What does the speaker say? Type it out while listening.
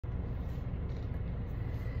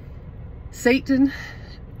Satan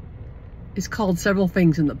is called several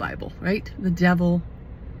things in the Bible, right? The devil.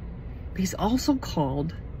 He's also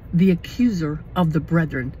called the accuser of the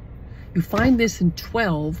brethren. You find this in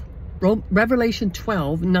Revelation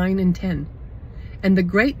 12, 9 and 10. And the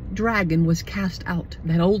great dragon was cast out,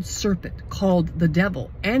 that old serpent called the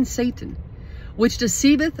devil and Satan, which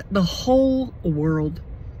deceiveth the whole world.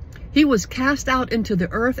 He was cast out into the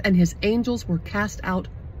earth, and his angels were cast out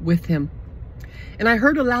with him. And I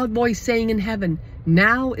heard a loud voice saying in heaven,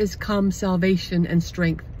 Now is come salvation and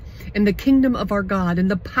strength, in the kingdom of our God,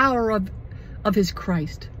 and the power of his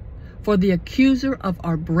Christ. For the accuser of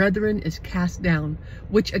our brethren is cast down,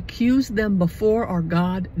 which accused them before our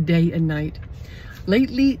God day and night.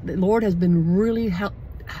 Lately, the Lord has been really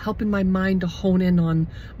helping my mind to hone in on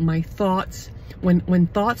my thoughts. When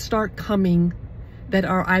thoughts start coming that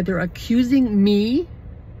are either accusing me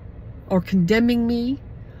or condemning me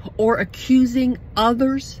or accusing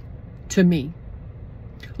others to me.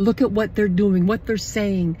 Look at what they're doing, what they're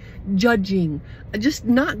saying, judging, just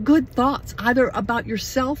not good thoughts, either about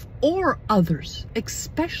yourself or others.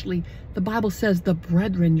 Especially, the Bible says, the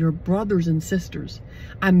brethren, your brothers and sisters.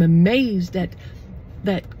 I'm amazed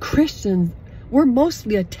that Christians, we're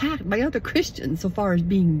mostly attacked by other Christians so far as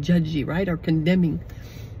being judgy, right? Or condemning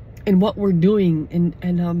in what we're doing.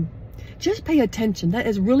 And just pay attention. That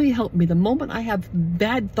has really helped me. The moment I have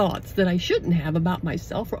bad thoughts that I shouldn't have about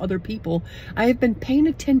myself or other people, I have been paying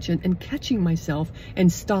attention and catching myself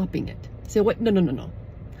and stopping it. Say, what? No.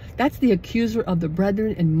 That's the accuser of the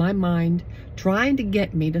brethren in my mind, trying to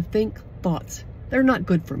get me to think thoughts. They're not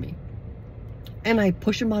good for me. And I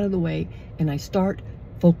push them out of the way, and I start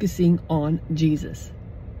focusing on Jesus.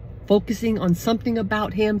 Focusing on something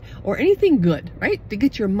about him or anything good, right? To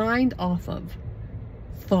get your mind off of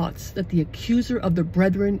thoughts that the accuser of the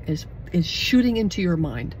brethren is shooting into your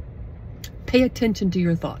mind. Pay attention to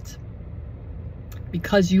your thoughts,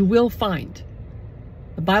 because you will find.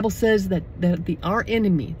 The Bible says that our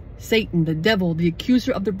enemy, Satan, the devil, the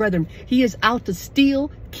accuser of the brethren, he is out to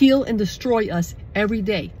steal, kill, and destroy us every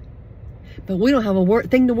day. But we don't have a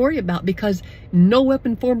thing to worry about, because no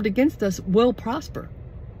weapon formed against us will prosper.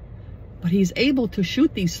 But he's able to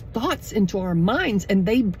shoot these thoughts into our minds, and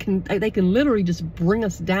they can literally just bring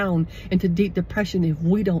us down into deep depression if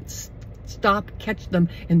we don't stop, catch them,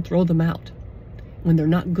 and throw them out when they're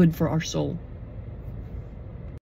not good for our soul.